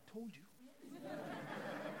says, "I told you."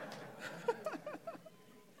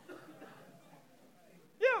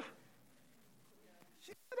 Yeah.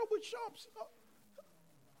 She ended up with shops.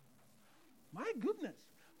 My goodness.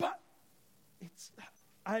 But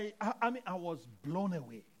I was blown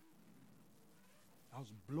away. I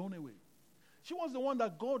was blown away. She was the one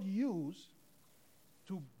that God used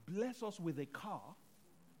to bless us with a car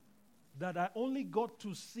that I only got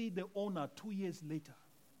to see the owner 2 years later.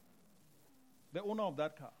 The owner of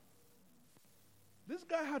that car. This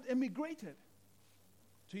guy had emigrated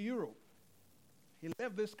to Europe. He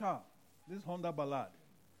left this car, this Honda Ballad,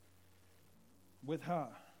 with her.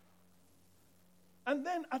 And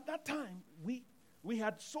then at that time, we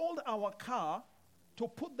had sold our car to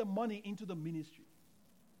put the money into the ministry.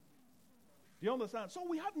 Do you understand? So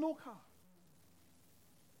we had no car.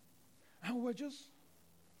 And we're just,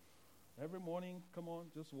 every morning, come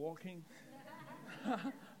on, just walking.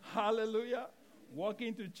 Hallelujah.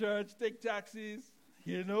 Walking to church, take taxis,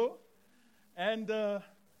 And,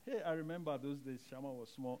 hey, I remember those days, Shama was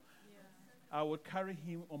small. Yeah. I would carry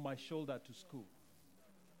him on my shoulder to school.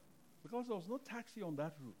 Because there was no taxi on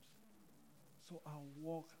that route. So I'll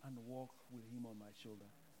walk with him on my shoulder.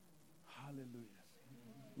 Hallelujah.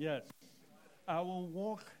 Yes. I will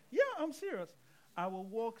walk. Yeah, I'm serious. I will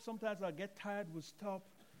walk. Sometimes I get tired, we'll stop.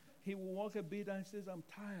 He will walk a bit and says, "I'm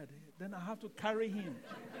tired." Then I have to carry him.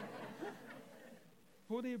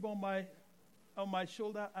 Put him on my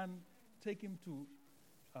shoulder and take him to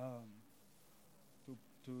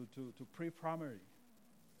pre-primary.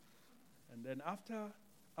 And then after,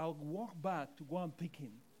 I'll walk back to go and pick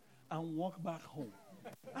him and walk back home.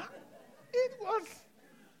 It was,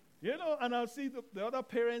 and I'll see the other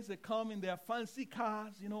parents, they come in their fancy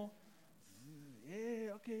cars,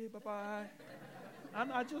 Yeah, okay, bye-bye.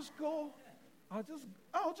 And I just go. I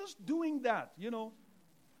was just doing that,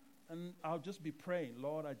 and I'll just be praying,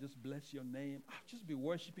 Lord, I just bless your name. I'll just be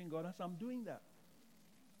worshiping God as I'm doing that.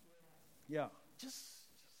 Yeah, just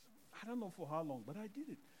I don't know for how long, but I did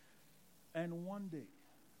it. And one day,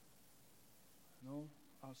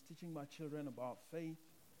 I was teaching my children about faith.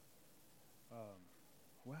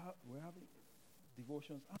 We're having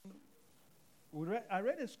devotions. I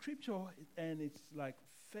read a scripture, and it's like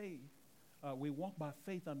faith. We walk by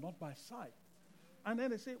faith and not by sight. And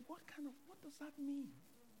then they say, what does that mean?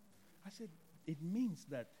 I said, it means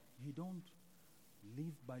that you don't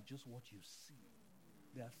live by just what you see.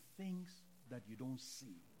 There are things that you don't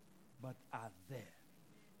see, but are there.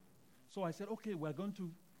 So I said, okay, we're going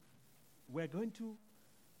to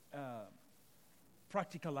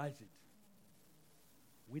practicalize it.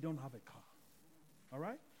 We don't have a car. All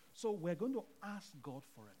right? So we're going to ask God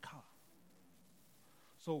for a car.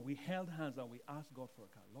 So we held hands and we asked God for a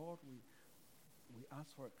car. Lord, we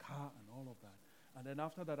asked for a car and all of that. And then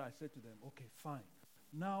after that, I said to them, okay, fine.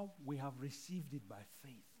 Now we have received it by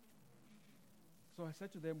faith. So I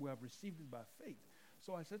said to them, we have received it by faith.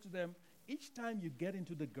 So I said to them, each time you get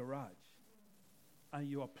into the garage and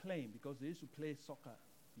you are playing, because they used to play soccer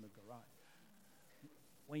in the garage.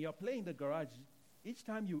 When you're playing in the garage, each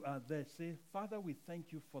time you are there, say, Father, we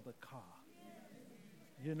thank you for the car.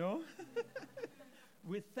 You know?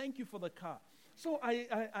 We thank you for the car. So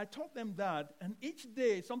I taught them that, and each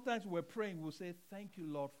day, sometimes we're praying, we'll say, thank you,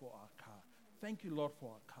 Lord, for our car. Thank you, Lord,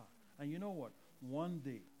 for our car. And you know what? One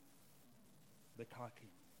day, the car came.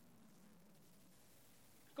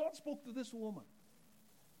 God spoke to this woman.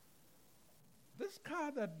 This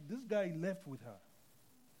car that this guy left with her,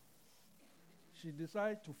 she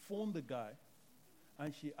decided to phone the guy,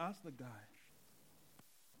 and she asked the guy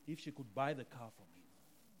if she could buy the car from him.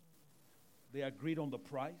 They agreed on the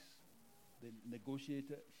price. She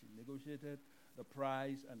negotiated the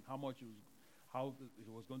price and how it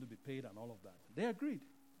was going to be paid and all of that. They agreed.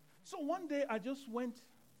 So one day I just went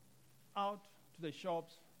out to the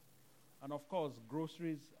shops, and of course,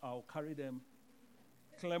 groceries, I'll carry them.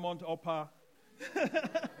 Clermont Upper,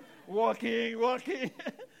 walking,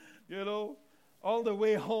 all the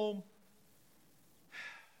way home.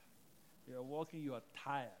 You're walking, you are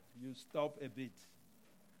tired. You stop a bit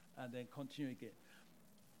and then continue again.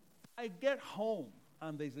 I get home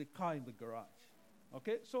and there's a car in the garage.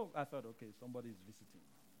 Okay, so I thought, okay, somebody's visiting.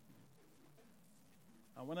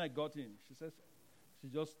 And when I got in, she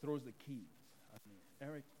just throws the keys at me.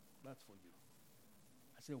 Eric, that's for you.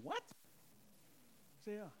 I said, what? I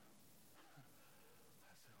said, yeah. I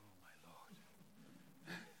said, oh my Lord.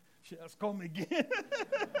 She has come again.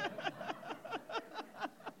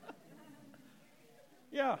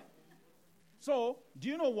 Yeah. So, do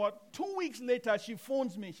you know what? 2 weeks later, she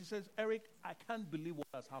phones me. She says, Eric, I can't believe what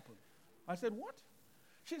has happened. I said, what?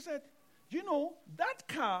 She said, that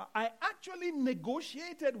car, I actually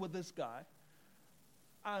negotiated with this guy,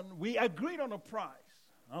 and we agreed on a price.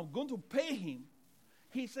 I'm going to pay him.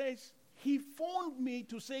 He says, he phoned me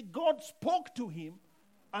to say God spoke to him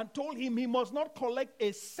and told him he must not collect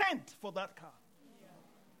a cent for that car.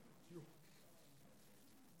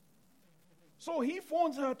 So he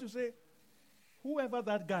phones her to say, whoever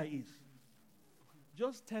that guy is,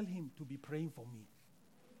 just tell him to be praying for me.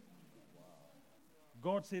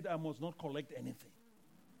 God said I must not collect anything.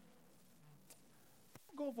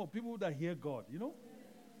 Go for people that hear God,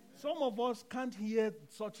 Some of us can't hear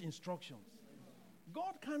such instructions.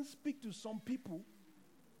 God can't speak to some people.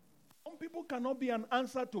 Some people cannot be an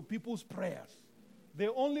answer to people's prayers. They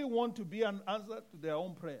only want to be an answer to their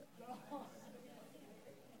own prayer.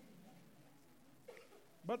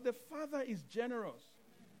 But the Father is generous,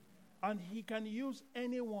 and He can use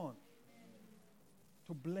anyone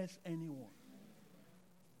to bless anyone.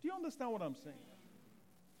 Do you understand what I'm saying?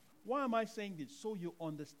 Why am I saying this? So you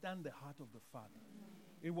understand the heart of the Father.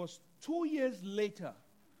 It was 2 years later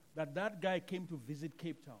that guy came to visit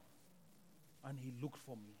Cape Town, and he looked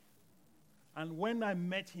for me. And when I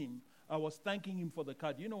met him, I was thanking him for the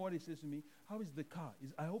car. Do you know what he says to me? How is the car?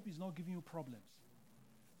 I hope he's not giving you problems.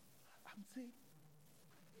 I'm saying,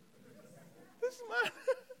 this man,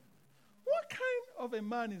 what kind of a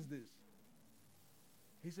man is this?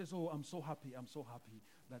 He says, oh, I'm so happy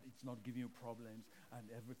that it's not giving you problems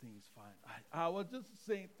and everything is fine. I was just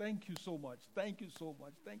saying, thank you so much. He said,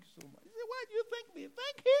 why do you thank me?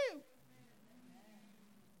 Thank him.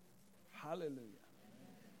 Hallelujah.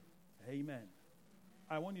 Amen.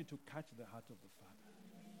 I want you to catch the heart of the Father.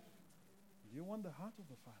 Do you want the heart of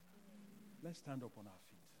the Father? Let's stand up on our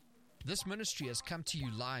feet. This ministry has come to you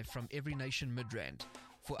live from Every Nation Midrand.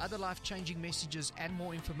 For other life-changing messages and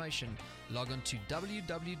more information, log on to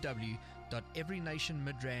www.everynationchurch.co.za.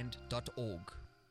 www.everynationmidrand.org.